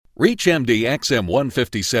ReachMD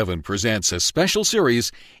XM157 presents a special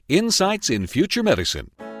series, Insights in Future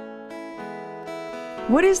Medicine.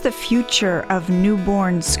 What is the future of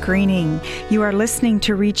newborn screening? You are listening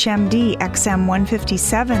to ReachMD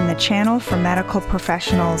XM157, the channel for medical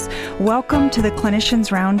professionals. Welcome to the Clinicians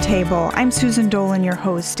Roundtable. I'm Susan Dolan, your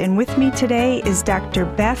host, and with me today is Dr.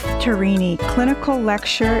 Beth Tarini, clinical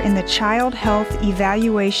lecturer in the Child Health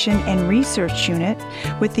Evaluation and Research Unit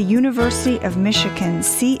with the University of Michigan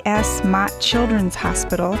C.S. Mott Children's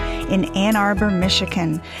Hospital in Ann Arbor,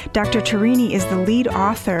 Michigan. Dr. Tarini is the lead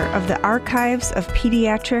author of the Archives of Pediatric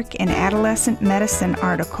and Adolescent Medicine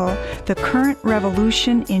article, The Current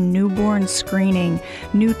Revolution in Newborn Screening,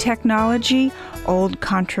 New Technology, Old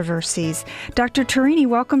Controversies. Dr. Tarini,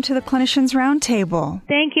 welcome to the Clinicians Roundtable.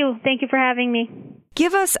 Thank you. Thank you for having me.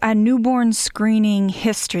 Give us a newborn screening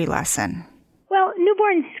history lesson. Well,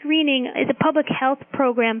 newborn screening is a public health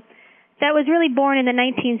program that was really born in the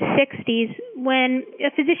 1960s when a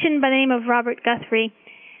physician by the name of Robert Guthrie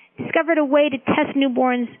discovered a way to test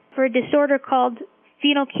newborns for a disorder called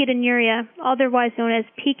phenylketonuria, otherwise known as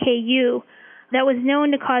PKU, that was known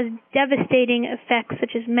to cause devastating effects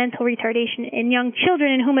such as mental retardation in young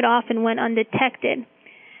children in whom it often went undetected.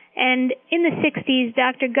 And in the 60s,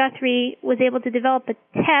 Dr. Guthrie was able to develop a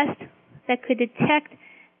test that could detect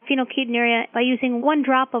phenylketonuria by using one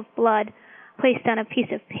drop of blood placed on a piece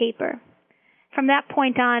of paper. From that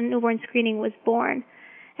point on, newborn screening was born.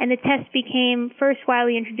 And the test became first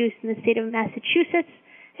widely introduced in the state of Massachusetts.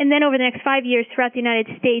 And then over the next 5 years throughout the United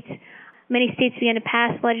States, many states began to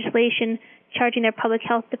pass legislation charging their public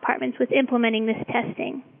health departments with implementing this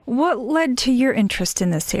testing. What led to your interest in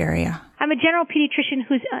this area? I'm a general pediatrician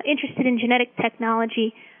who's interested in genetic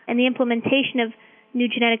technology and the implementation of new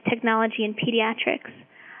genetic technology in pediatrics.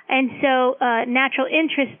 And so natural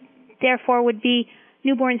interest, therefore, would be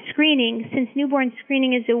newborn screening, since newborn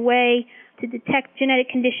screening is a way to detect genetic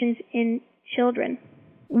conditions in children.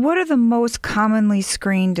 What are the most commonly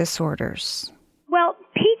screened disorders? Well,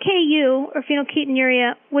 PKU, or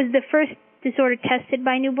phenylketonuria, was the first disorder tested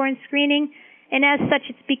by newborn screening, and as such,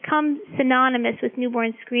 it's become synonymous with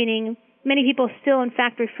newborn screening. Many people still, in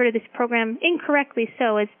fact, refer to this program, incorrectly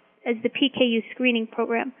so, as the PKU screening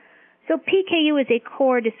program. So PKU is a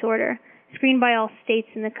core disorder, screened by all states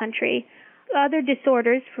in the country. Other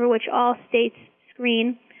disorders for which all states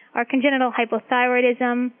screen are congenital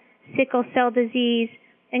hypothyroidism, sickle cell disease,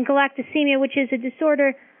 and galactosemia, which is a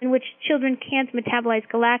disorder in which children can't metabolize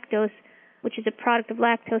galactose, which is a product of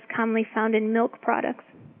lactose commonly found in milk products.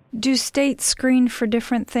 Do states screen for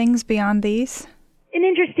different things beyond these? An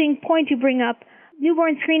interesting point you bring up.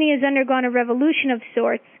 Newborn screening has undergone a revolution of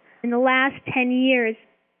sorts. In the last 10 years,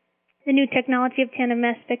 the new technology of tandem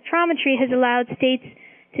mass spectrometry has allowed states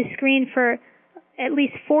to screen for at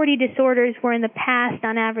least 40 disorders, where in the past,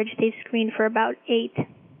 on average, they've screened for about 8.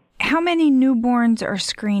 How many newborns are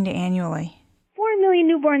screened annually? 4 million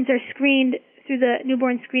newborns are screened through the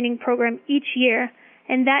newborn screening program each year,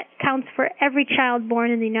 and that counts for every child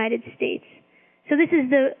born in the United States. So this is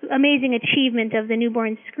the amazing achievement of the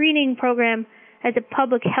newborn screening program as a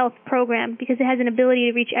public health program, because it has an ability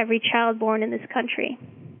to reach every child born in this country.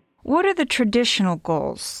 What are the traditional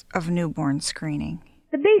goals of newborn screening?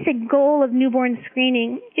 The basic goal of newborn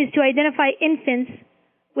screening is to identify infants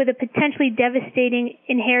with a potentially devastating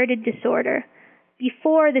inherited disorder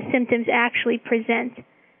before the symptoms actually present,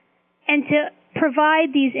 and to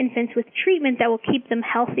provide these infants with treatment that will keep them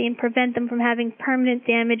healthy and prevent them from having permanent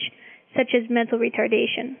damage such as mental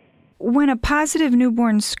retardation. When a positive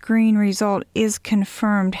newborn screen result is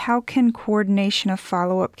confirmed, how can coordination of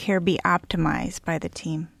follow-up care be optimized by the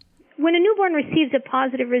team? When a newborn receives a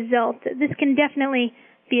positive result, this can definitely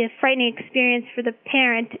be a frightening experience for the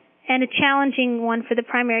parent and a challenging one for the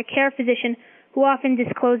primary care physician, who often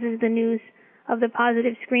discloses the news of the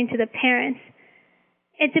positive screen to the parents.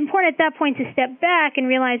 It's important at that point to step back and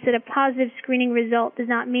realize that a positive screening result does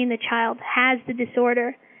not mean the child has the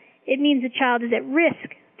disorder. It means the child is at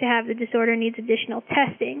risk to have the disorder and needs additional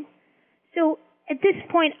testing. So at this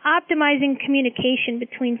point, optimizing communication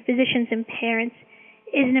between physicians and parents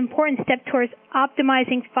is an important step towards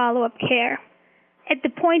optimizing follow-up care. At the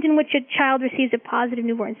point in which a child receives a positive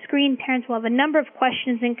newborn screen, parents will have a number of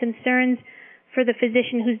questions and concerns for the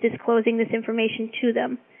physician who's disclosing this information to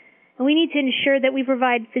them. And we need to ensure that we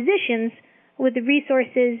provide physicians with the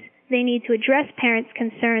resources they need to address parents'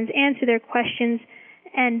 concerns, answer their questions,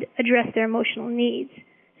 and address their emotional needs.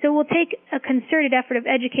 So we'll take a concerted effort of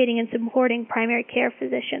educating and supporting primary care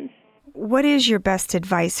physicians. What is your best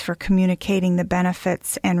advice for communicating the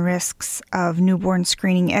benefits and risks of newborn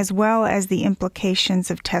screening, as well as the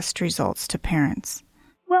implications of test results to parents?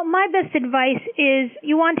 Well, my best advice is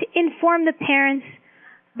you want to inform the parents,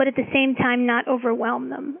 but at the same time not overwhelm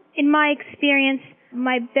them. In my experience,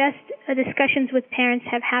 my best discussions with parents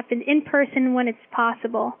have happened in person when it's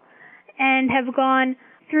possible and have gone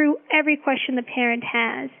through every question the parent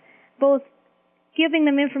has, both giving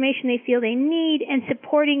them information they feel they need and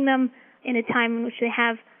supporting them in a time in which they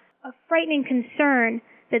have a frightening concern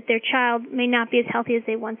that their child may not be as healthy as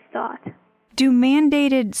they once thought. Do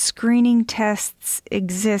mandated screening tests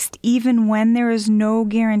exist even when there is no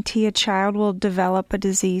guarantee a child will develop a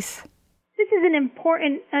disease? This is an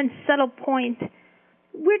important and subtle point.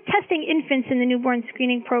 We're testing infants in the newborn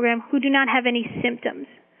screening program who do not have any symptoms.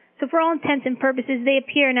 So for all intents and purposes, they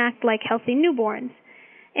appear and act like healthy newborns.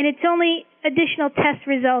 And it's only additional test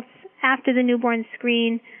results after the newborn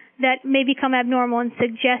screen that may become abnormal and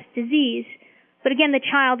suggest disease. But again, the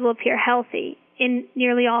child will appear healthy in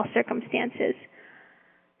nearly all circumstances.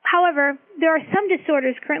 However, there are some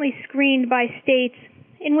disorders currently screened by states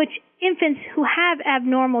in which infants who have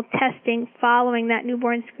abnormal testing following that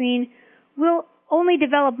newborn screen will only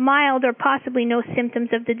develop mild or possibly no symptoms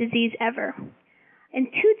of the disease ever. And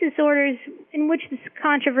two disorders in which this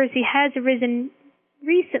controversy has arisen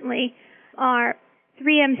recently are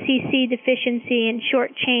 3-MCC deficiency and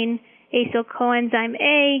short-chain acyl coenzyme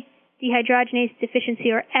A dehydrogenase deficiency,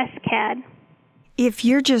 or SCAD. If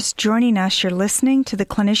you're just joining us, you're listening to the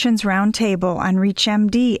Clinicians Roundtable on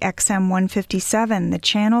ReachMD XM 157, the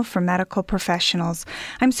channel for medical professionals.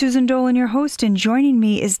 I'm Susan Dolan, your host, and joining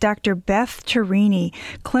me is Dr. Beth Turini,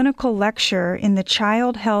 clinical lecturer in the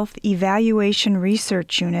Child Health Evaluation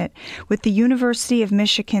Research Unit with the University of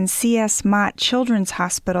Michigan C.S. Mott Children's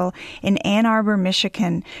Hospital in Ann Arbor,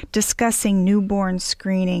 Michigan, discussing newborn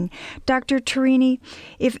screening. Dr. Turini,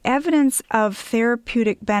 if evidence of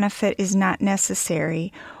therapeutic benefit is not necessary,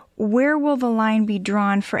 where will the line be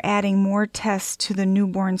drawn for adding more tests to the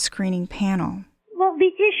newborn screening panel? Well,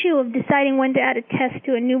 the issue of deciding when to add a test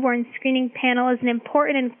to a newborn screening panel is an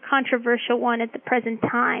important and controversial one at the present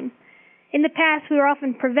time. In the past, we were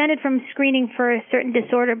often prevented from screening for a certain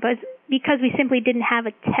disorder because we simply didn't have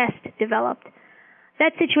a test developed.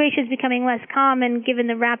 That situation is becoming less common given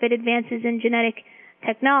the rapid advances in genetic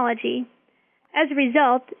technology. As a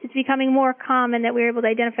result, it's becoming more common that we're able to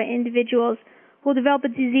identify individuals who will develop a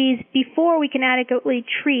disease before we can adequately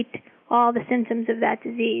treat all the symptoms of that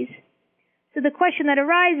disease. So the question that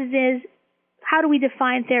arises is, how do we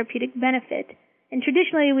define therapeutic benefit? And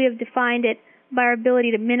traditionally, we have defined it by our ability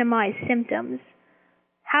to minimize symptoms.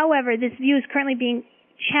 However, this view is currently being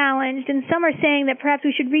challenged, and some are saying that perhaps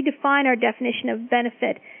we should redefine our definition of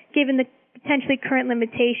benefit, given the potentially current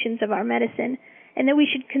limitations of our medicine, and that we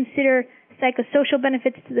should consider psychosocial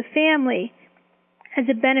benefits to the family as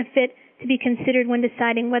a benefit to be considered when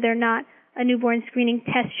deciding whether or not a newborn screening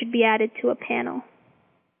test should be added to a panel.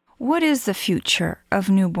 What is the future of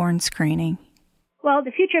newborn screening? Well,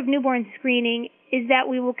 the future of newborn screening is that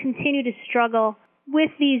we will continue to struggle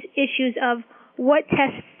with these issues of what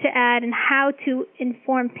tests to add and how to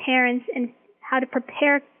inform parents and how to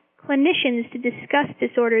prepare clinicians to discuss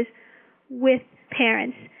disorders with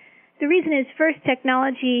parents. The reason is, first,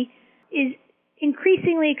 technology is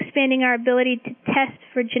increasingly expanding our ability to test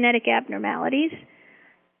for genetic abnormalities.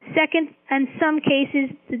 Second, in some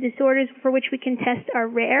cases, the disorders for which we can test are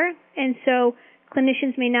rare, and so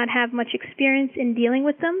clinicians may not have much experience in dealing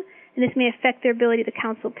with them, and this may affect their ability to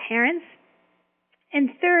counsel parents. And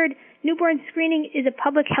third, newborn screening is a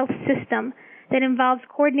public health system that involves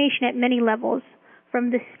coordination at many levels, from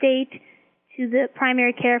the state to the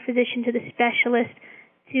primary care physician to the specialist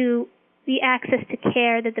to the access to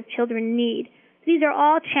care that the children need. These are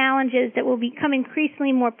all challenges that will become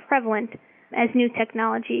increasingly more prevalent as new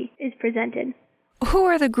technology is presented. Who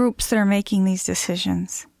are the groups that are making these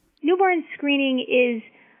decisions? Newborn screening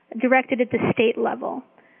is directed at the state level.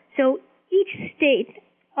 So each state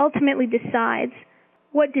ultimately decides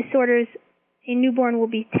what disorders a newborn will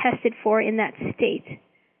be tested for in that state.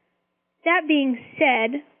 That being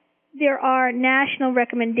said, there are national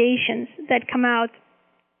recommendations that come out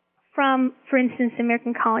from, for instance, the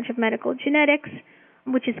American College of Medical Genetics,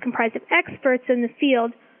 which is comprised of experts in the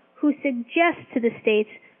field who suggest to the states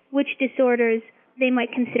which disorders they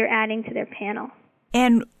might consider adding to their panel.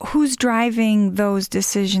 And who's driving those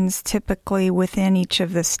decisions typically within each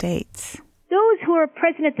of the states? Those who are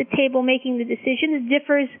present at the table making the decisions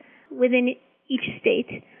differs within each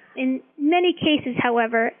state. In many cases,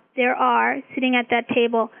 however, there are, sitting at that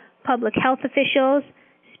table, public health officials,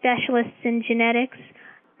 specialists in genetics,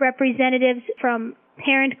 representatives from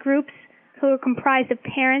parent groups who are comprised of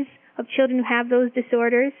parents of children who have those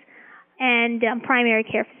disorders, and primary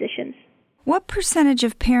care physicians. What percentage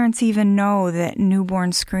of parents even know that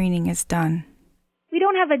newborn screening is done? We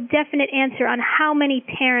don't have a definite answer on how many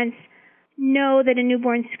parents know that a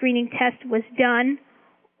newborn screening test was done,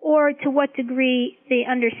 or to what degree they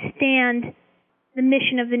understand the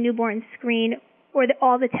mission of the newborn screen or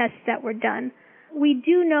all the tests that were done. We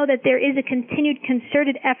do know that there is a continued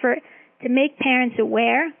concerted effort to make parents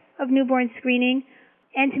aware of newborn screening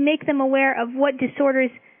and to make them aware of what disorders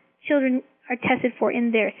children are tested for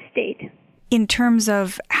in their state. In terms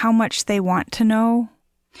of how much they want to know,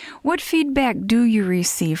 what feedback do you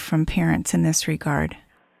receive from parents in this regard?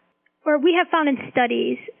 Or we have found in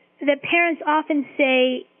studies that parents often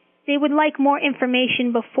say they would like more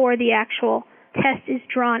information before the actual test is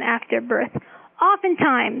drawn after birth.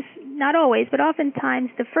 Oftentimes, not always, but oftentimes,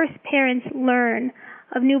 the first parents learn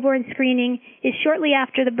of newborn screening is shortly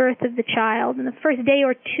after the birth of the child, in the first day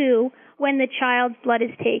or two when the child's blood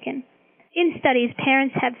is taken. In studies,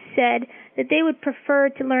 parents have said that they would prefer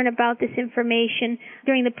to learn about this information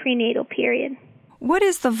during the prenatal period. What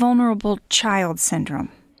is the vulnerable child syndrome?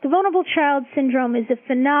 The vulnerable child syndrome is a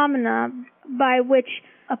phenomenon by which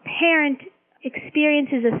a parent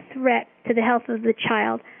experiences a threat to the health of the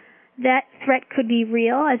child. That threat could be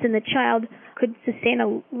real, as in the child could sustain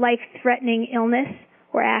a life-threatening illness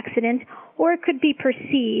or accident, or it could be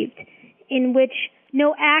perceived, in which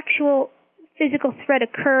no actual physical threat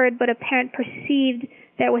occurred, but a parent perceived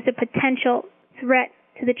there was a potential threat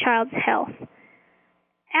to the child's health.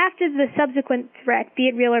 After the subsequent threat, be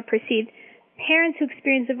it real or perceived, parents who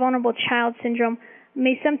experience a vulnerable child syndrome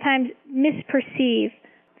may sometimes misperceive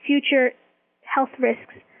future health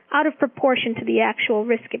risks out of proportion to the actual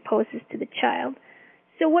risk it poses to the child.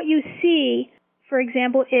 So what you see, for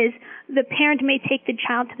example, is the parent may take the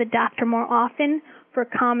child to the doctor more often for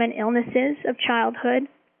common illnesses of childhood.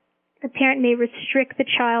 The parent may restrict the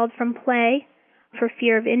child from play for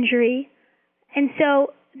fear of injury. And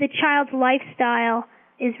so the child's lifestyle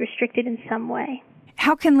is restricted in some way.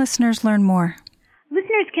 How can listeners learn more?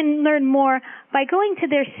 Listeners can learn more by going to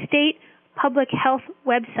their state public health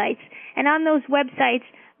websites. And on those websites,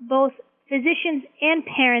 both physicians and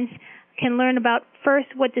parents can learn about, first,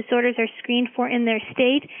 what disorders are screened for in their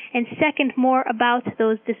state, and second, more about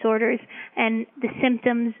those disorders and the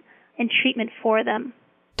symptoms and treatment for them.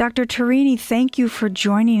 Dr. Tarini, thank you for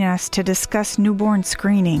joining us to discuss newborn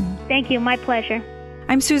screening. Thank you. My pleasure.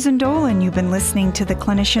 I'm Susan Dolan. You've been listening to the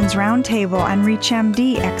Clinicians Roundtable on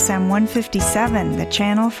ReachMD XM 157, the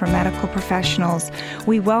channel for medical professionals.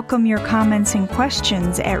 We welcome your comments and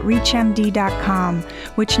questions at ReachMD.com,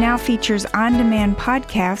 which now features on-demand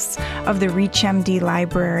podcasts of the ReachMD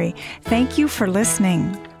library. Thank you for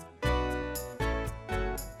listening.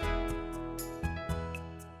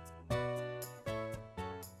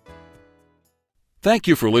 Thank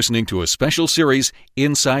you for listening to a special series,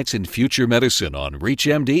 Insights in Future Medicine, on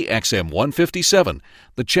ReachMD XM 157,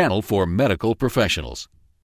 the channel for medical professionals.